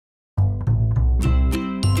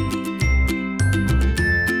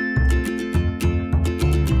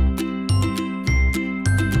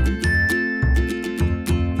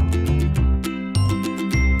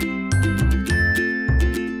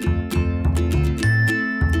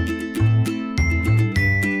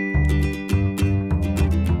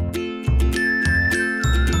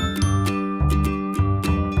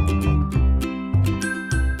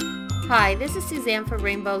Hi, this is Suzanne for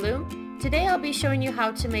Rainbow Loom. Today I'll be showing you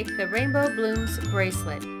how to make the Rainbow Blooms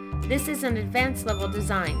bracelet. This is an advanced level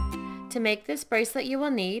design. To make this bracelet you will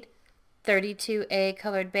need 32A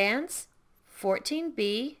colored bands,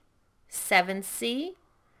 14B, 7C,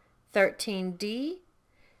 13D,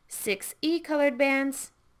 6E colored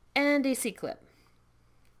bands, and a C-clip.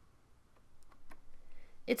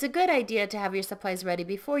 It's a good idea to have your supplies ready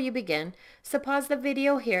before you begin, so pause the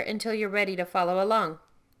video here until you're ready to follow along.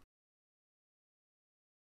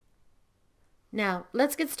 Now,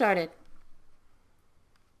 let's get started.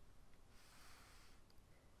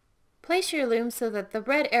 Place your loom so that the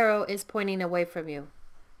red arrow is pointing away from you.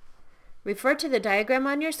 Refer to the diagram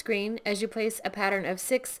on your screen as you place a pattern of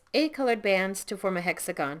 6 A-colored bands to form a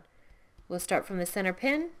hexagon. We'll start from the center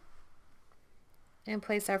pin and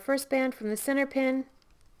place our first band from the center pin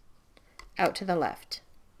out to the left.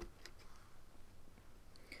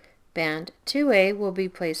 Band 2A will be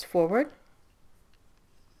placed forward.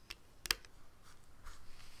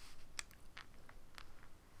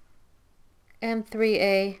 And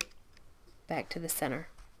 3A back to the center.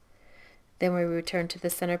 Then we return to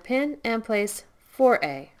the center pin and place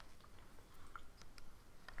 4A.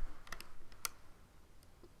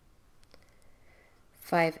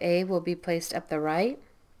 5A will be placed up the right,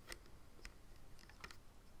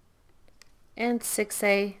 and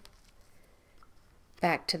 6A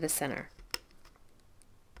back to the center.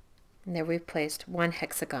 And there we've placed one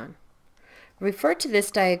hexagon. Refer to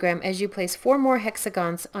this diagram as you place 4 more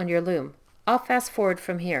hexagons on your loom. I'll fast forward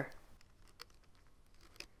from here.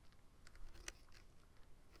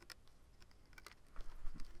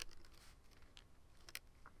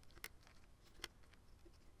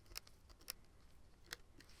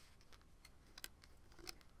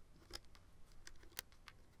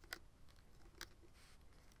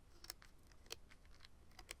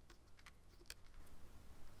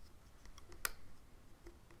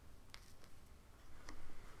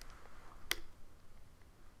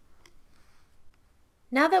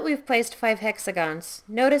 Now that we've placed 5 hexagons,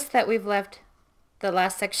 notice that we've left the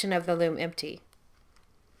last section of the loom empty.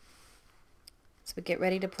 So we get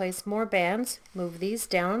ready to place more bands. Move these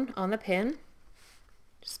down on the pin.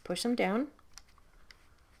 Just push them down.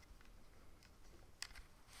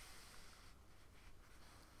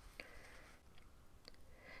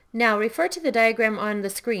 Now refer to the diagram on the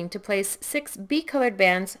screen to place 6 B-colored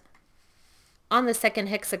bands on the second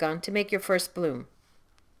hexagon to make your first bloom.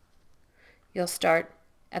 You'll start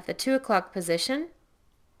at the 2 o'clock position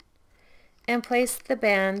and place the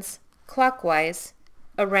bands clockwise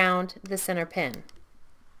around the center pin.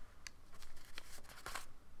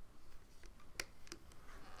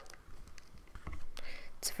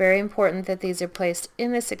 It's very important that these are placed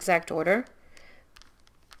in this exact order,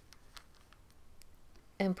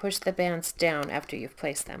 and push the bands down after you've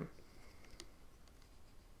placed them.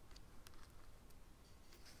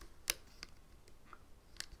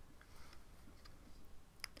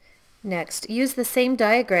 Next, use the same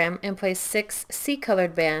diagram and place 6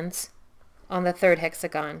 C-colored bands on the third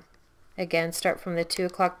hexagon. Again, start from the 2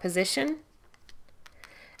 o'clock position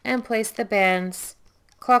and place the bands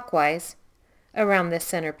clockwise around the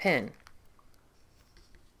center pin.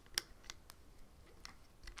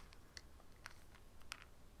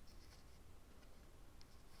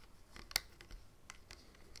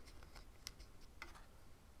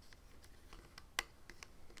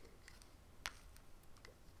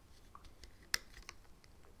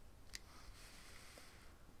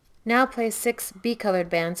 Now place 6 B-colored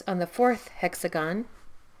bands on the fourth hexagon.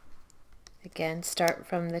 Again, start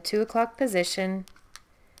from the 2 o'clock position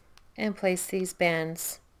and place these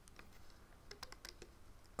bands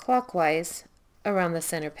clockwise around the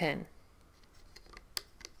center pin.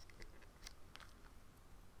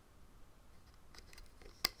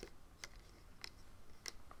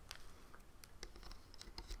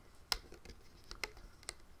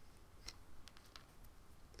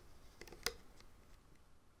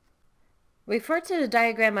 Refer to the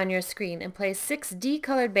diagram on your screen and place 6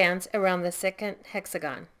 D-colored bands around the second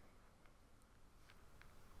hexagon.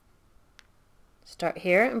 Start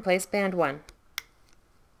here and place band 1.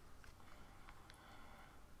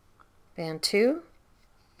 Band 2.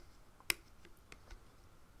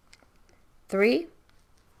 3.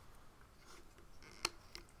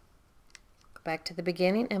 Go back to the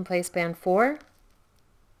beginning and place band 4.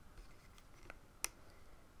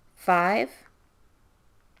 5.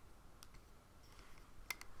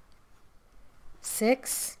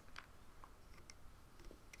 6,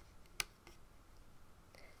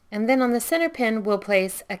 and then on the center pin we'll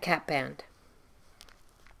place a cap band.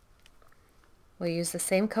 We'll use the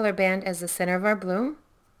same color band as the center of our bloom.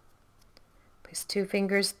 Place 2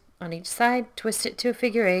 fingers on each side, twist it to a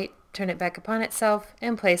figure 8, turn it back upon itself,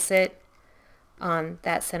 and place it on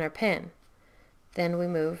that center pin. Then we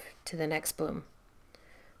move to the next bloom.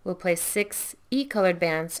 We'll place 6 E-colored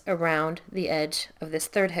bands around the edge of this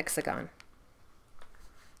third hexagon.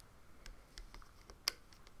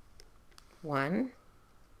 1,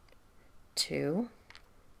 2,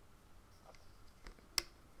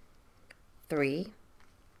 3,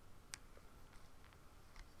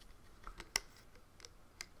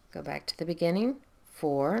 go back to the beginning,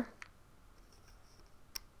 4,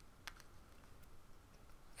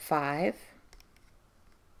 5,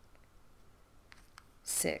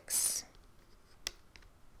 6.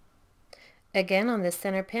 Again, on this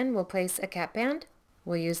center pin, we'll place a cap band.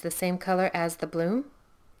 We'll use the same color as the bloom.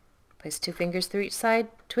 Place 2 fingers through each side,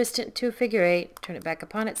 twist it to a figure 8, turn it back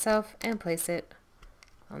upon itself, and place it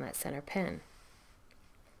on that center pin.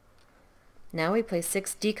 Now we place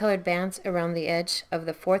 6 decolored bands around the edge of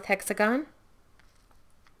the fourth hexagon.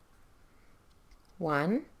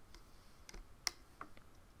 1,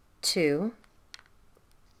 2,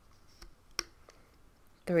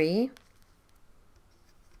 3,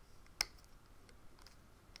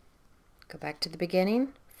 go back to the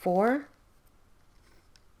beginning, 4,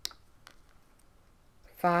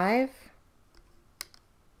 5,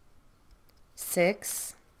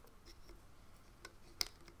 6,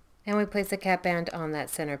 and we place a cap band on that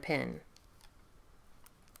center pin.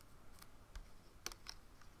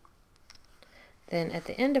 Then at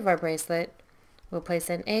the end of our bracelet, we'll place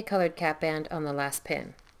an A-colored cap band on the last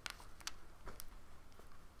pin.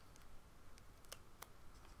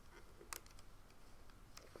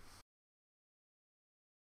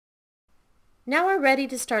 Now we're ready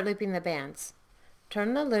to start looping the bands.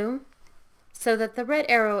 Turn the loom so that the red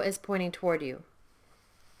arrow is pointing toward you.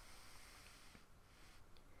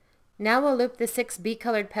 Now we'll loop the 6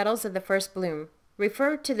 B-colored petals of the first bloom.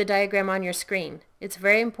 Refer to the diagram on your screen. It's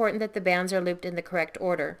very important that the bands are looped in the correct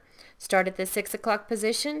order. Start at the 6 o'clock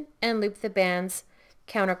position and loop the bands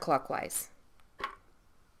counterclockwise.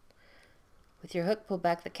 With your hook, pull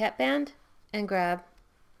back the cap band and grab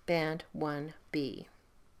band 1B.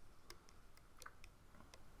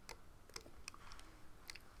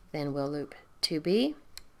 Then we'll loop 2B.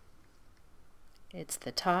 It's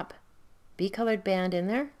the top B-colored band in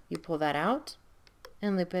there. You pull that out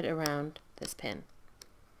and loop it around this pin.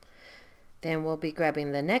 Then we'll be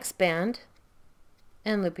grabbing the next band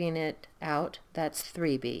and looping it out. That's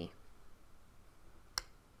 3B.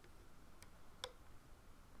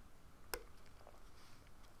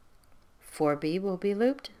 Four B will be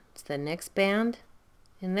looped. It's the next band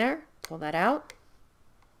in there. Pull that out.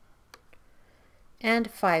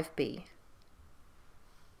 And 5B.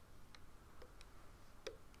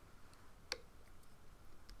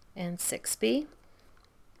 And 6B.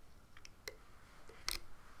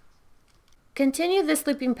 Continue this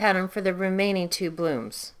looping pattern for the remaining 2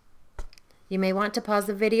 blooms. You may want to pause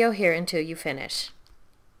the video here until you finish.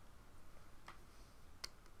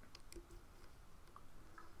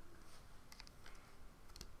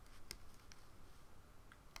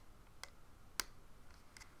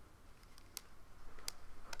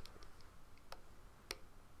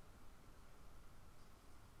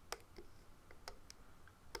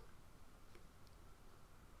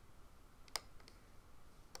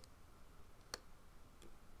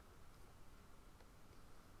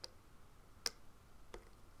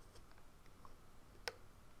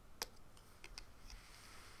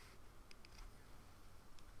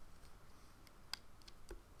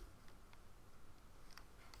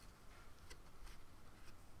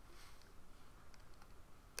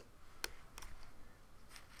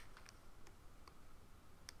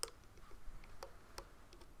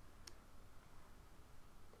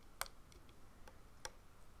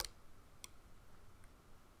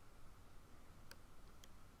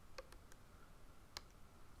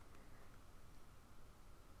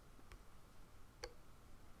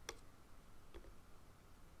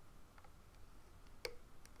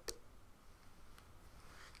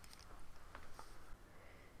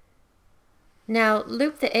 Now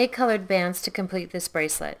loop the A-colored bands to complete this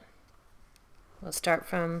bracelet. We'll start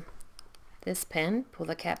from this pin, pull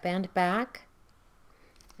the cap band back,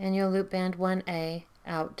 and you'll loop band 1A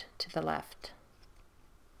out to the left.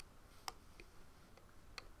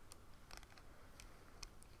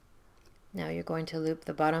 Now you're going to loop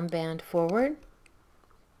the bottom band forward,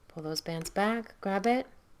 pull those bands back, grab it,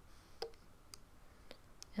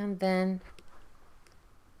 and then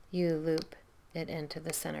you loop it into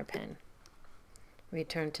the center pin.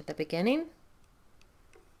 Return to the beginning,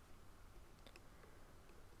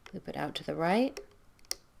 loop it out to the right,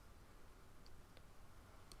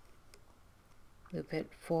 Loop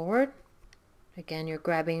it forward. Again, you're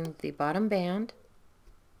grabbing the bottom band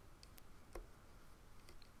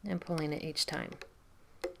and pulling it each time.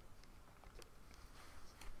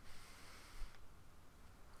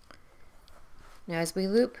 Now as we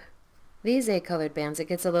loop these A-colored bands, it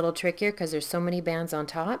gets a little trickier because there's so many bands on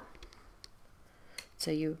top.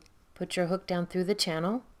 So you put your hook down through the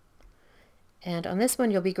channel, and on this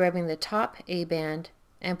one you'll be grabbing the top A band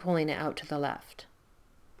and pulling it out to the left.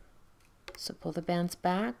 So pull the bands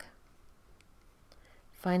back,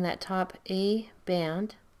 find that top A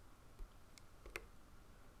band,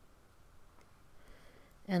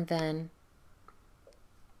 and then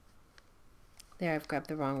there, I've grabbed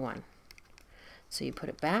the wrong one. So you put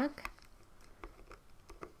it back,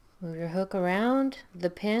 move your hook around the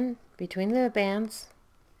pin between the bands,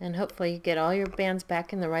 and hopefully get all your bands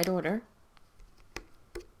back in the right order.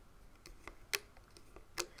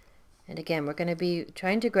 And again, we're going to be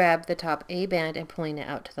trying to grab the top A band and pulling it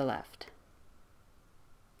out to the left.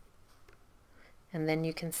 And then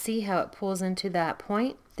you can see how it pulls into that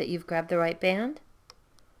point that you've grabbed the right band.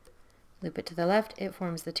 Loop it to the left, it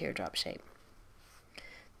forms the teardrop shape.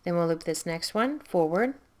 Then we'll loop this next one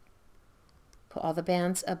forward. Put all the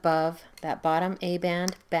bands above that bottom A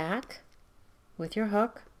band back with your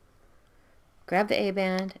hook. Grab the A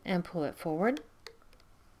band and pull it forward.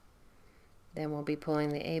 Then we'll be pulling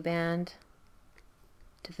the A band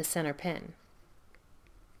to the center pin.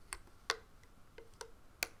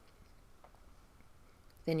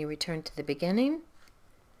 Then you return to the beginning.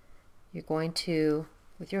 You're going to,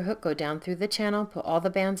 with your hook, go down through the channel, put all the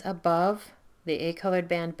bands above the A-colored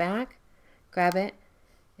band back, grab it,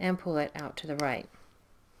 and pull it out to the right.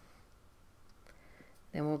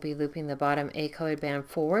 Then we'll be looping the bottom A-colored band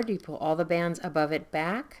forward. You pull all the bands above it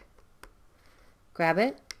back, grab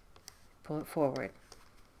it, pull it forward.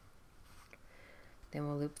 Then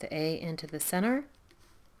we'll loop the A into the center,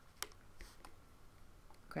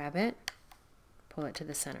 grab it, pull it to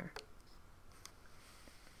the center.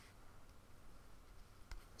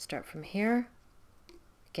 Start from here.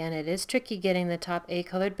 Again, it is tricky getting the top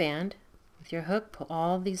A-colored band. With your hook, pull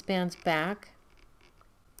all these bands back.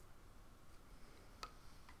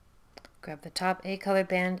 Grab the top A-colored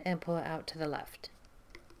band and pull it out to the left.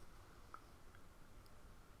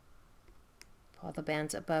 Pull the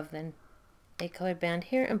bands above the A-colored band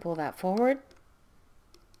here and pull that forward.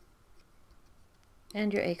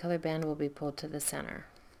 And your A-colored band will be pulled to the center.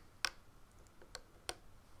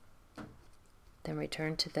 Then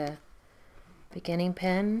return to the beginning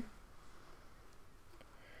pin.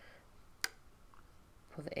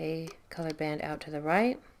 Pull the A-colored band out to the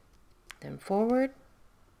right, then forward,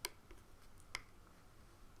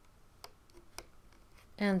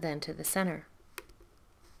 and then to the center.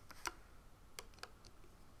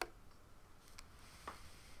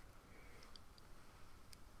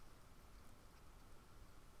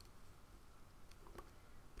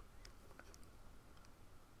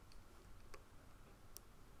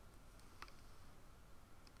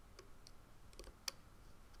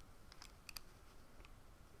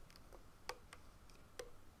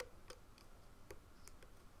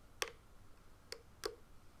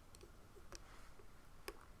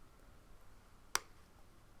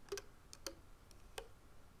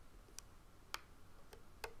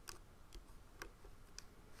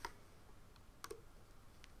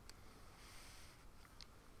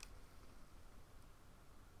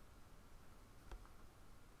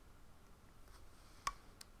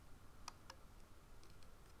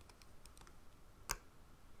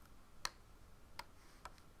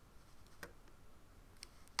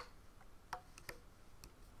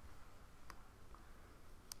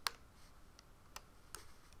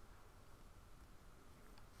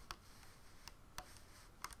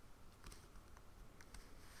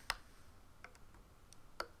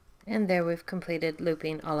 And there we've completed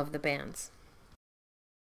looping all of the bands.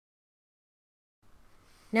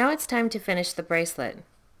 Now it's time to finish the bracelet.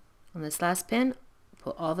 On this last pin,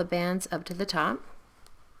 pull all the bands up to the top.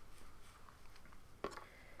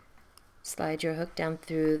 Slide your hook down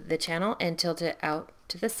through the channel and tilt it out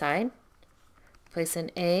to the side. Place an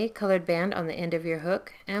A colored band on the end of your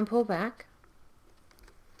hook and pull back.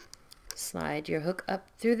 Slide your hook up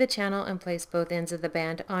through the channel and place both ends of the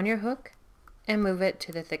band on your hook and move it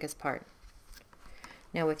to the thickest part.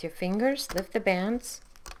 Now with your fingers, lift the bands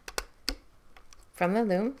from the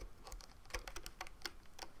loom.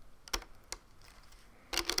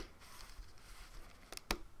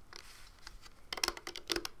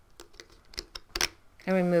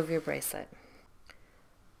 And remove your bracelet.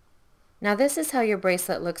 Now this is how your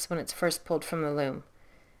bracelet looks when it's first pulled from the loom.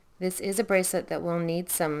 This is a bracelet that will need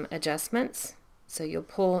some adjustments, So you'll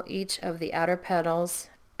pull each of the outer petals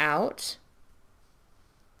out.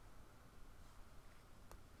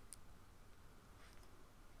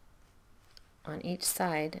 On each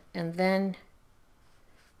side, and then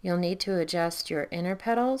you'll need to adjust your inner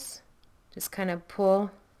petals. Just kind of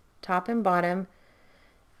pull top and bottom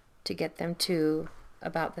to get them to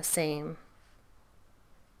about the same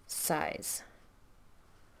size.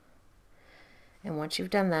 And once you've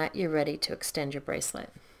done that, you're ready to extend your bracelet.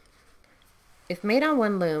 If made on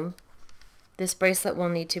one loom, this bracelet will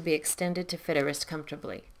need to be extended to fit a wrist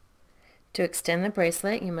comfortably. To extend the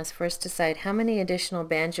bracelet, you must first decide how many additional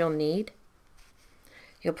bands you'll need.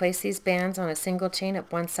 You'll place these bands on a single chain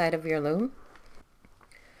up one side of your loom.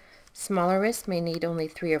 Smaller wrists may need only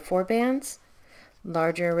 3 or 4 bands.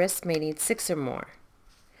 Larger wrists may need 6 or more.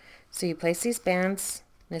 So you place these bands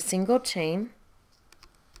in a single chain.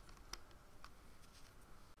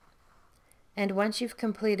 And once you've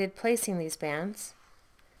completed placing these bands,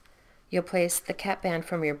 you'll place the cap band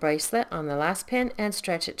from your bracelet on the last pin and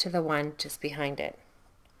stretch it to the one just behind it.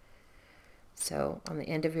 So on the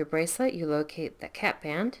end of your bracelet, you locate the cap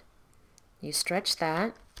band. You stretch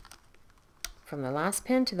that from the last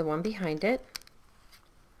pin to the one behind it.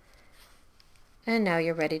 And now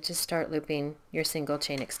you're ready to start looping your single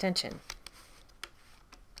chain extension.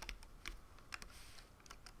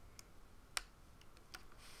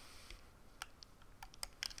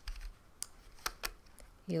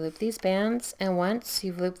 You loop these bands, and once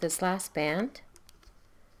you've looped this last band,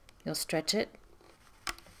 you'll stretch it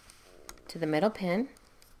to the middle pin,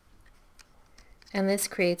 and this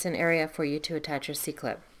creates an area for you to attach your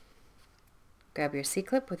C-clip. Grab your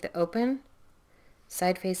C-clip with the open,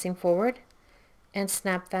 side facing forward, and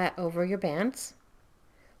snap that over your bands.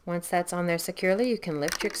 Once that's on there securely, you can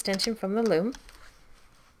lift your extension from the loom.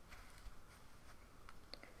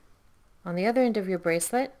 On the other end of your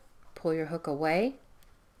bracelet, pull your hook away,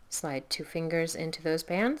 slide 2 fingers into those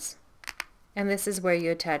bands, and this is where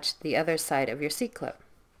you attach the other side of your C-clip.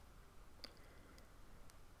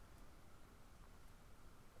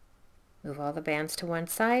 Move all the bands to one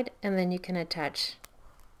side, and then you can attach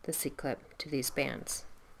the C-clip to these bands.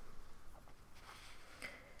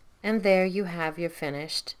 And there you have your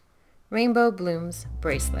finished Rainbow Blooms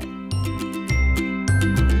bracelet.